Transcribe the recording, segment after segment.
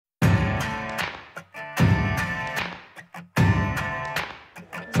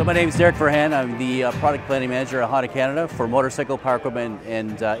So my name is Derek Verhan. I'm the product planning manager at Honda Canada for motorcycle, power equipment,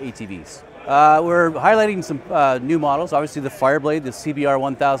 and ATVs. We're highlighting some new models. Obviously the Fireblade, the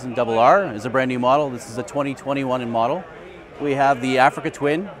CBR1000RR is a brand new model. This is a 2021 model. We have the Africa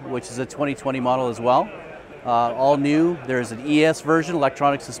Twin, which is a 2020 model as well. All new. There's an ES version,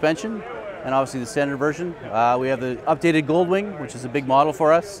 electronic suspension, and obviously the standard version. We have the updated Goldwing, which is a big model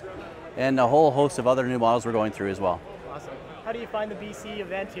for us, and a whole host of other new models we're going through as well. Awesome. How do you find the BC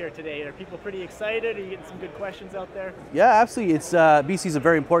event here today? Are people pretty excited? Are you getting some good questions out there? Yeah, absolutely. BC is a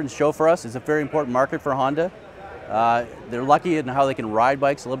very important show for us. It's a very important market for Honda. They're lucky in how they can ride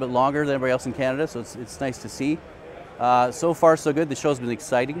bikes a little bit longer than everybody else in Canada, so it's nice to see. So far, so good. The show's been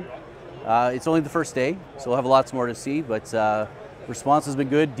exciting. It's only the first day, so we'll have lots more to see, but response has been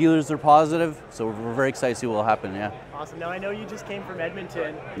good. Dealers are positive, so we're very excited to see what will happen, yeah. Awesome. Now, I know you just came from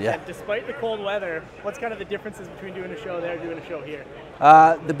Edmonton, yeah. And despite the cold weather, what's kind of the differences between doing a show there and doing a show here?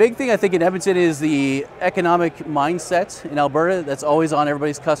 The big thing I think in Edmonton is the economic mindset in Alberta that's always on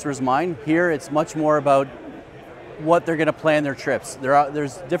everybody's customer's mind. Here, it's much more about what they're going to plan their trips.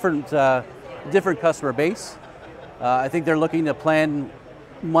 There's different customer base. I think they're looking to plan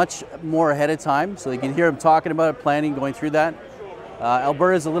much more ahead of time, so you can hear them talking about it, planning, going through that.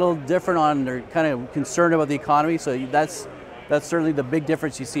 Alberta is a little different on, they're kind of concerned about the economy, so that's certainly the big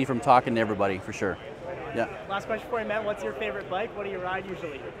difference you see from talking to everybody, for sure. Yeah. Last question for you, Matt. What's your favorite bike? What do you ride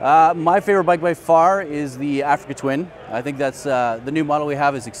usually? My favorite bike by far is the Africa Twin. I think that's the new model we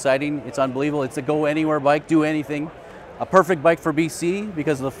have is exciting. It's unbelievable. It's a go anywhere bike, do anything. A perfect bike for BC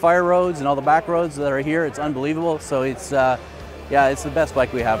because of the fire roads and all the back roads that are here. It's unbelievable. So it's, yeah, it's the best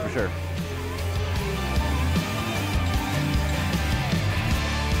bike we have for sure.